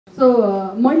So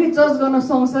मैले जज गर्न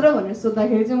सक्छ र भनेर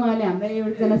सोद्धाखेरि चाहिँ उहाँले हामीलाई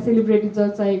एकजना सेलिब्रिटी जज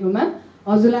चाहिएकोमा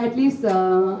हजुरलाई एटलिस्ट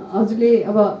हजुरले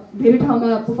अब धेरै ठाउँमा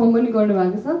पर्फर्म पनि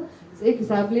गर्नुभएको छ, एक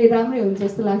हिसाबले राम्रै हुन्छ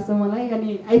जस्तो लाग्छ मलाई। अनि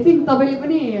आई थिङ्क तपाईँले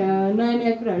पनि नयाँ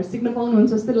नयाँ कुराहरू सिक्न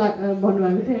पाउनुहुन्छ जस्तो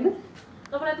भन्नुभएको थियो होइन?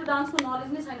 तपाईलाई त्यो डान्सको नलेज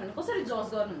नै छैन भने कसरी जज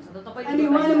गर्नुहुन्छ त तपाईले? अनि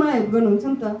उहाँले मलाई हेल्प गर्नुहुन्छ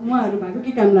नि त, उहाँहरू भएको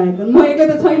के काम लागेको, म एकै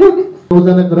त छैन। 9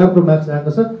 जनाको राम्रो मार्क्स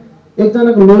आएको छ,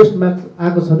 एकजनाको लोएस्ट मार्क्स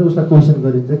आएको छ भने उसलाई क्वेसन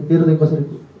गरिन्छ तेरो चाहिँ कसरी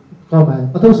कम आयो,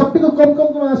 अथवा सबैको कम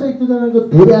आएको छ, एक दुईजनाको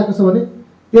धेरै आएको छ भने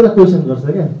त्यसलाई क्वेसन गर्छ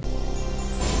क्या।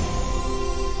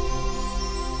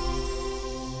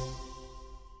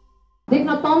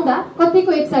 देख्न पाउँदा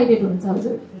कतिको एक्साइटेड हुन्छ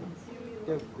हजुर?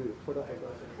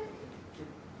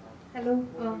 हेलो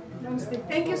नमस्ते,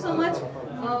 थ्याङ्क यू सो मच।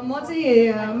 म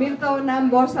चाहिँ मेरो त नाम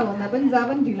वर्षा भन्दा पनि जहाँ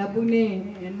पनि ढिला पुग्ने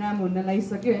नाम हुन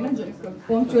लागिसक्यो होइन,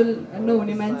 पङ्क्चुअल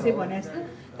नहुने मान्छे भने जस्तो।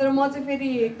 तर म चाहिँ फेरि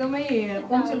एकदमै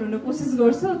पङ्क्चुअल हुन कोसिस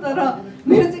गर्छु, तर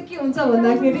मेरो चाहिँ के हुन्छ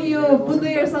भन्दाखेरि यो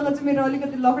बुद्धयरसँग चाहिँ मेरो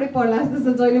अलिकति लफडै पर्ला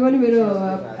जस्तो छ, जहिले पनि मेरो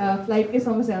फ्लाइटकै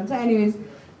समस्या हुन्छ। Anyways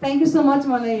thank you so much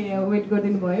मलाई वेट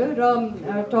गरिदिनु भयो। र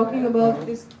टकिङ अबाउट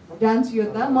दिस डान्स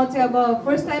योद्धा, म चाहिँ अब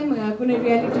फर्स्ट टाइम कुनै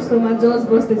रियालिटी सोमा जज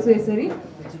बस्दैछु यसरी,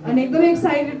 अनि एकदमै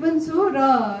एक्साइटेड पनि छु। र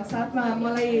साथमा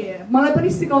मलाई पनि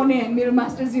सिकाउने मेरो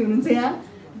मास्टरजी हुनुहुन्छ यहाँ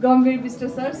गम्भीर विष्ट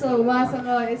सर, सो उहाँसँग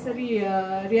यसरी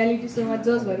रियालिटी सोमा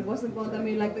जज भएर बस्नु पाउँदा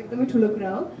मेरो लागि त एकदमै ठुलो कुरा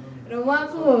हो। र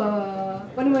उहाँको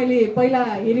पनि मैले पहिला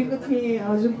हेरेको थिएँ,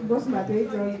 हजुर बस्नुभएको थियो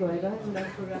जज भएर एउटा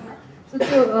प्रोग्राममा। सो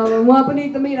त्यो उहाँ पनि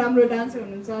एकदमै राम्रो डान्सर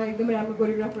हुनुहुन्छ, एकदमै राम्रो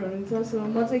कोरियोग्राफर हुनुहुन्छ। सो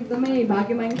म चाहिँ एकदमै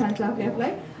भाग्य माग्न चाहन्छु आफूले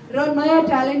आफूलाई, र नयाँ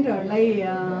ट्यालेन्टहरूलाई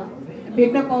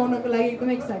भेट्न पाउनको लागि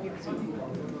एकदमै एक्साइटेड छु।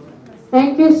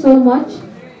 Thank you so much.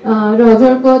 र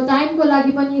हजुरको टाइमको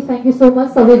लागि पनि थ्याङ्क यू सो मच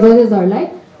सबै जजेसहरूलाई।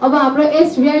 अब हाम्रो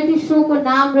यस रियालिटी सोको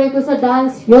नाम रहेको छ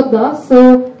डान्स योद्धा। सो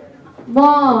म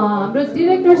हाम्रो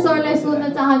डिरेक्टर सरलाई सोध्न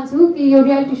चाहन्छु कि यो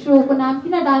रियालिटी सोको नाम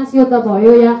किन डान्स योद्धा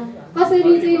भयो, या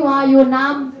कसरी चाहिँ उहाँ यो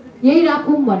नाम यही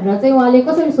राखौँ भनेर चाहिँ उहाँले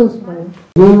कसरी सोच्नुभयो?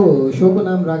 यो सोको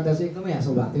नाम राख्दा चाहिँ एकदमै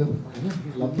हाँसो भएको थियो होइन,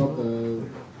 लगभग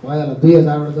भयो होला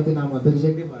 2000 जति नामहरू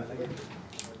रिजेक्टै भयो होला क्या।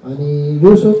 अनि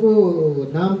यो सोको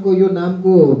यो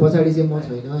नामको पछाडि चाहिँ म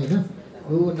छैन होइन,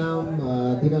 यो नाम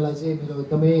दिनलाई चाहिँ मेरो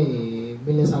एकदमै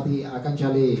मिल्ने साथी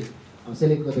आकाङ्क्षाले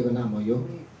सेलेक्ट गरेको नाम हो। यो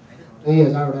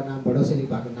 2000वटा नामबाट सेलेक्ट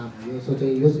भएको नाम हो यो। सो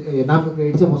चाहिँ यो नामको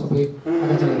क्रेडिट चाहिँ म सबै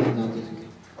आकाङ्क्षालाई दिन चाहन्छु।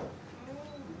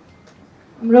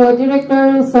 हाम्रो डिरेक्टर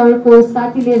सरको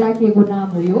साथीले राखिएको नाम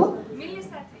हो यो,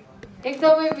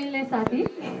 एकदमै मिल्ने साथी।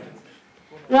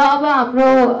 र अब हाम्रो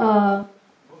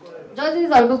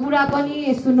जजेसहरूको कुरा पनि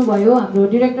सुन्नुभयो, हाम्रो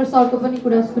डिरेक्टर सरको पनि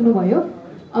कुरा सुन्नुभयो।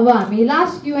 अब हामी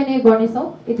लास्ट Q&A गर्नेछौँ।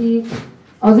 यदि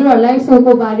हजुरहरूलाई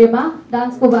सोको बारेमा,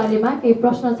 डान्सको बारेमा केही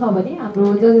प्रश्न छ भने हाम्रो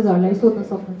जजेसहरूलाई सोध्न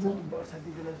सक्नुहुन्छ।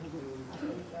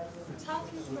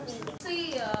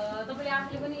 तपाईँले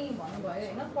आफूले पनि भन्नुभयो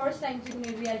होइन, फर्स्ट टाइम चाहिँ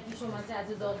कुनै रियालिटी सोमा चाहिँ आज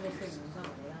जज बस्दै हुनुहुन्छ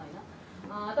भनेर होइन।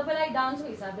 तपाईँलाई डान्सको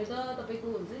हिसाबले त तपाईँको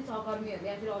हुन्छ नि सहकर्मीहरूले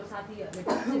या फिर अरू साथीहरूले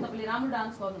चाहिँ तपाईँले राम्रो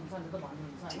डान्स गर्नुहुन्छ भनेर त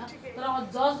भन्नुहुन्छ होइन, तर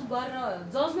जज गरेर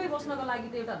जजमै बस्नको लागि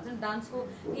त एउटा हुन्छ नि डान्सको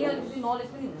केही अलिकति नलेज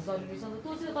पनि हुनु जरुरी छ।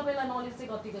 त्यो चाहिँ तपाईँलाई नलेज चाहिँ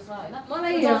कतिको छ होइन?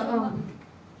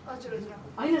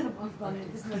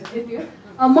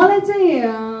 मलाई चाहिँ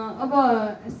अब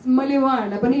मैले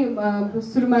उहाँहरूलाई पनि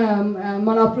सुरुमा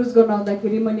मलाई अप्रोच गर्न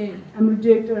आउँदाखेरि मैले हाम्रो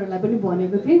डिरेक्टरहरूलाई पनि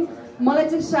भनेको थिएँ, मलाई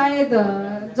चाहिँ सायद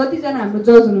जतिजना हाम्रो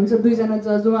जज हुनुहुन्छ 2 जना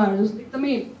जज उहाँहरू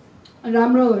एकदमै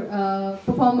राम्रो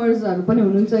पर्फर्मर्सहरू पनि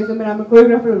हुनुहुन्छ, एकदमै राम्रो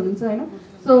कोरियोग्राफर हुनुहुन्छ होइन।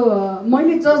 सो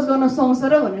मैले जज गर्न सक्छ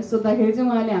र भनेर सोद्धाखेरि चाहिँ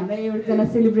उहाँले हामीलाई एकजना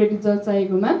सेलिब्रिटी जज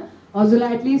चाहिएकोमा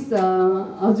हजुरलाई एटलिस्ट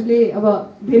हजुरले अब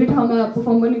धेरै ठाउँमा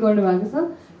पर्फर्म पनि गर्नुभएको छ,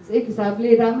 एक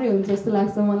हिसाबले राम्रै हुन्छ जस्तो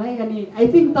लाग्छ मलाई। अनि आई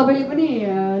थिङ्क तपाईँले पनि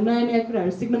नयाँ नयाँ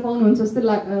कुराहरू सिक्न पाउनुहुन्छ जस्तो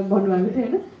भन्नुभएको थियो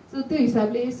होइन। सो त्यो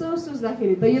हिसाबले यसो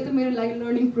सोच्दाखेरि त यो त मेरो लागि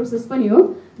लर्निङ प्रोसेस पनि हो।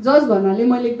 जज भन्नाले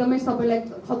मैले एकदमै सबैलाई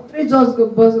खत्रै जज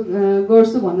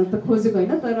गर्छु भन्न त खोजेको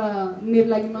होइन, तर मेरो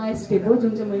लागि नयाँ स्टेप हो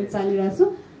जुन चाहिँ मैले चालिरहेको छु।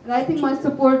 र आई थिङ्क मलाई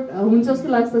सपोर्ट हुन्छ जस्तो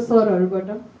लाग्छ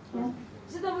सरहरूबाट।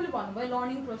 तपाईँले भन्नुभयो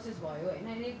लर्निङ प्रोसेस भयो होइन,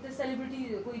 एक त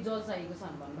सेलिब्रिटी कोही जज चाहिएको छ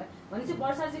भन्नुभयो भनेपछि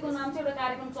वर्षाजीको नाम चाहिँ एउटा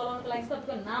कार्यक्रम चलाउनको लागि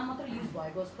तपाईँको नाम मात्र युज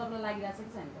भएको जस्तो तपाईँलाई लागिरहेको छ कि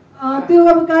छैन? त्यो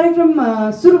अब कार्यक्रम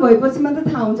सुरु भएपछि मात्र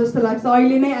थाहा हुन्छ जस्तो लाग्छ।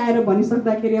 अहिले नै आएर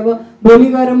भनिसक्दाखेरि अब भोलि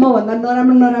गएर मभन्दा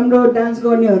नराम्रो डान्स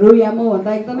गर्नेहरू या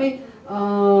मभन्दा एकदमै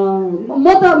म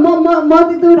त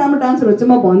एकदमै राम्रो डान्सरहरू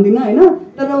चाहिँ म भन्दिनँ होइन,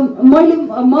 तर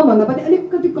मभन्दा पनि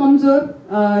अलिकति कमजोर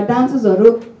डान्सर्सहरू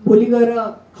भोलि गएर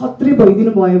खत्रै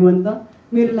भइदिनु भयो भने त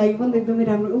मेरो लागि पनि एकदमै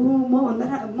राम्रो। मभन्दा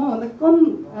कम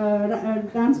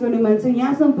डान्स गर्ने मान्छे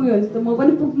यहाँसम्म पुग्यो भने त म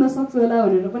पनि पुग्न सक्छु होला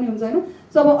भनेर पनि हुन्छ होइन।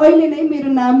 सो अब अहिले नै मेरो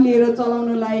नाम लिएर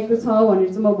चलाउन लागेको छ भनेर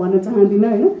चाहिँ म भन्न चाहदिनँ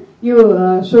होइन, यो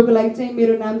सोको लागि चाहिँ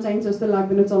मेरो नाम चाहिन्छ जस्तो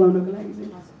लाग्दैन चलाउनको लागि चाहिँ।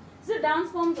 डान्स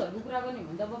फर्म्सहरूको कुरा गर्ने हो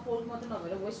भने त अब फोल्क मात्रै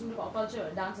नभएर वेस्टर्न कल्चर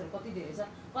डान्सहरू कति धेरै छ,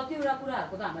 कतिवटा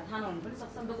कुराहरूको त हामीलाई थाहा नहुनु पनि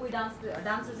सक्छ नि त। कोही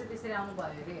डान्सर चाहिँ त्यसरी आउनुभयो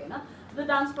अरे होइन, त्यो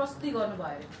डान्स प्रस्तुति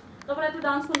गर्नुभयो अरे, तपाईँलाई त्यो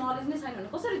डान्सको नलेज नै छैन भने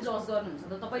कसरी जज गर्नुहुन्छ त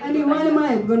तपाईँले? अनि उहाँले मलाई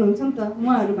हेल्प गर्नुहुन्छ नि त,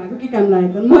 उहाँहरू भएको के काम लाग्यो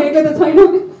त, म एक्लै त छैन,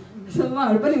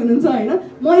 उहाँहरू पनि हुनुहुन्छ होइन,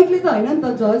 म एक्लै त होइन नि त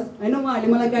जज होइन। उहाँहरूले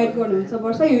मलाई गाइड गर्नुहुन्छ,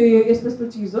 वर्षा यो यस्तो यस्तो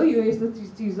चिज हो, यो यस्तो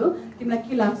चिज हो, तिमीलाई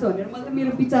के लाग्छ भनेर। मलाई त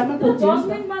मेरो विचारमा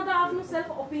जजमेन्टमा त आफ्नो सेल्फ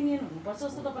ओपिनियन हुनुपर्छ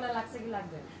जस्तो तपाईँलाई लाग्छ कि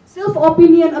लाग्दैन? सेल्फ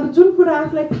ओपिनियन अब जुन कुरा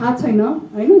आफूलाई थाहा छैन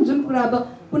होइन, जुन कुरा अब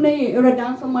कुनै एउटा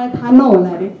डान्समा मलाई थाहा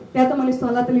नहोला अरे, त्यहाँ त मैले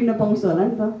सल्लाह त लिन पाउँछु होला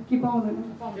नि त, कि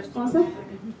पाउँदैन? पाउँछ।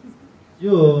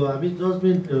 यो हामी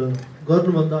जजमेन्ट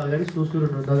गर्नुभन्दा अगाडि सुरु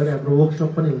हुनुभन्दा अगाडि हाम्रो वर्कसप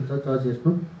पनि हुन्छ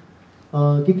जजहरूको,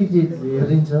 के चिज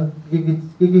हेरिन्छ, के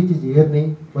चिज हेर्ने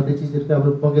भन्ने चिजहरूको अब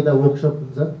बगैँचा वर्कसप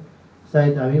हुन्छ।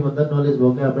 सायद हामीभन्दा नलेज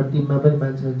भएको हाम्रो टिममा पनि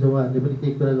मान्छे हुन्छ, उहाँहरूले पनि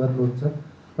केही कुरा गर्नुहुन्छ।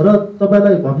 र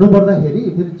तपाईँलाई भन्नुपर्दाखेरि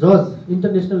फेरि जज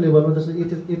इन्टरनेसनल लेभलमा जस्तो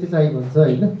एचएचआई भन्छ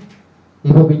होइन,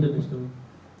 हिपहप इन्टरनेसनल,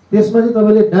 त्यसमा चाहिँ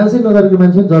तपाईँले डान्सै नगरेको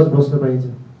मान्छे जज बस्न पाइन्छ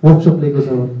वर्कसप लिएको छ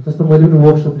भने। जस्तो मैले पनि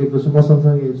वर्कसप लिएको छु, म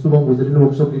सँगसँगै शुभम भुजेलले पनि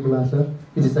वर्कसप लिनु भएको छ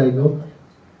एचएचआईको।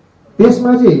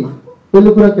 त्यसमा चाहिँ पहिलो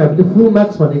कुरा कि हामीले फुल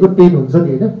मार्क्स भनेको 10 हुन्छ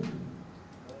नि होइन,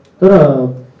 तर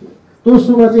त्यो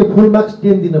सोमा चाहिँ फुल मार्क्स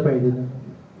 10 दिन पाइँदैन,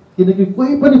 किनकि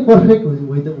कोही पनि पर्फेक्ट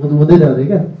हुँदैन अरे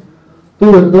क्या,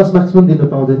 त्यो भएर 10 मार्क्स पनि दिन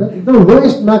पाउँदैन। एकदम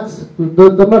लोएस्ट मार्क्स,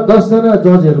 जम्मा 10जना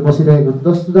जजहरू बसिरहेको,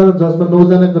 10जना जजमा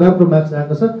 9जनाको राम्रो मार्क्स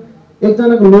आएको छ,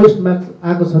 एकजनाको लोएस्ट मार्क्स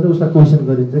आएको छ भने उसलाई क्वेसन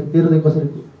गरिन्छ तेरो चाहिँ कसरी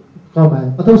कम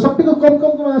आयो, अथवा सबैको कम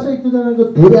आएको छ, एक दुईजनाको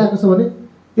धेरै आएको छ भने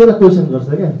त्यसलाई क्वेसन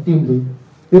गर्छ क्या टिमले,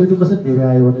 तेरो चाहिँ कसरी धेरै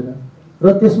आयो भनेर।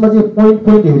 र त्यसमा चाहिँ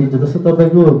पोइन्ट हेरिन्छ, जस्तो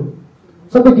तपाईँको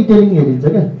सबै डिटेलिङ हेरिन्छ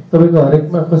क्या, तपाईँको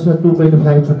हरेकमा कसैमा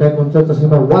 2.5 छुट्याएको हुन्छ,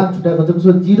 कसैमा 1 छुट्याएको हुन्छ,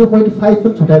 कसैमा 0.5 पनि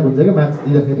छुट्याएको हुन्छ क्या मार्क्स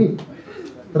दिँदाखेरि।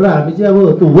 र हामी चाहिँ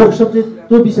अब त्यो वर्कसप चाहिँ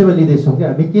त्यो विषयमा लिँदैछौँ क्या,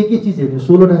 हामी के चिज हेर्ने,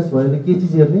 सोलो डान्स भयो भने के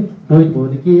चिज हेर्ने, डोइट भयो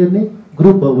भने के हेर्ने,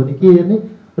 ग्रुप भयो भने के हेर्ने,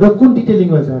 र कुन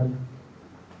डिटेलिङमा जाने।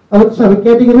 अब त्यसमा हामी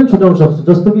क्याटेगोरी पनि छुट्याउन सक्छौँ,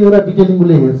 जस्तो कि एउटा डिटेलिङ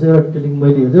उसले हेर्छ, एउटा डिटेलिङ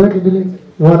मैले हेर्छु, एउटा डिटेलिङ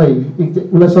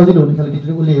उसलाई सजिलो हुने खाले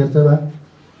डिटेलिङ उसले हेर्छ बा।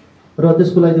 र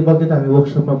त्यसको लागि चाहिँ बगैँचा हामी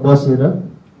वर्कसपमा बसेर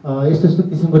यस्तो यस्तो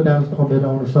किसिमको डान्स फर्महरू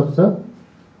आउन सक्छ,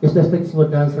 यस्तो यस्तो किसिमको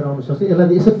डान्सहरू आउन सक्छ,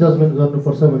 यसलाई यसरी जजमेन्ट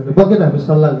गर्नुपर्छ भनेर बगैँचा हामी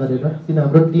सल्लाह गरेर, किन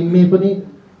हाम्रो टिममै पनि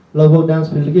लगभग डान्स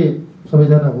फिल्डकै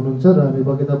सबैजना हुनुहुन्छ र हामी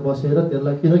बगैँचा बसेर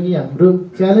त्यसलाई, किनकि हाम्रो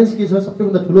च्यालेन्ज के छ,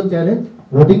 सबैभन्दा ठुलो च्यालेन्ज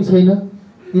भोटिङ छैन,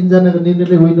 3जनाको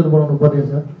निर्णयले विनर बनाउनु पर्ने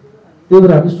छ। त्यही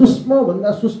भएर हामी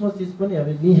सूक्ष्मभन्दा सूक्ष्म चिज पनि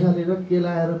हामी निहालेर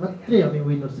केलाएर मात्रै हामी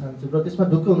विनर छान्छौँ, र त्यसमा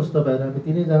ढुक्क हुनुहोस् तपाईँहरू, हामी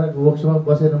 3जनाको वर्कसपमा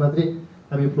बसेर मात्रै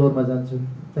हामी फ्लोरमा जान्छौँ।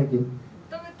 Thank you.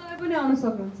 तपाईँ पनि आउन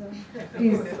सक्नुहुन्छ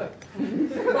प्लिज।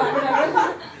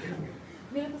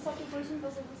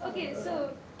 ओके, सो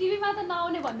टिभीमा त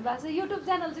नआउने भन्नुभएको छ, युट्युब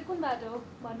च्यानल चाहिँ कुन बाटो हो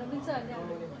भन्न मिल्छ अनि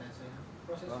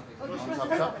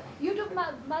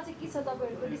युट्युबमा चाहिँ के छ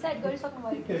तपाईँहरूको डिसाइड गरिसक्नु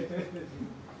भयो?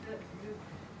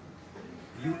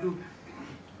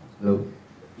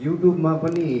 युट्युबमा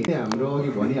पनि हाम्रो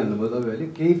अघि भनिहाल्नुभयो तपाईँहरूले,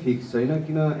 केही फिक्स छैन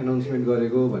किन एनाउन्समेन्ट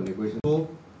गरेको भन्ने क्वेसन हो।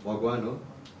 भगवान हो,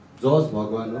 जज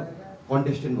भगवान हो,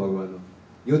 कन्टेस्टेन्ट भगवान हो,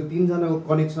 यो 3जनाको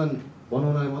कनेक्सन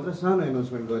बनाउनलाई मात्र सानो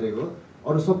एनाउन्समेन्ट गरेको,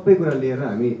 अरू सबै कुरा लिएर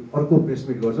हामी अर्को प्रेस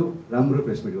मिट गर्छौँ, राम्रो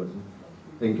प्रेस मिट गर्छौँ।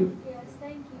 Thank you.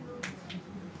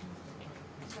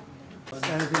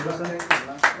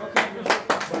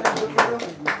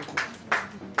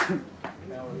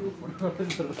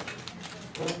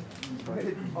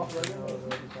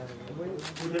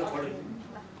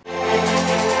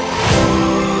 Thank you.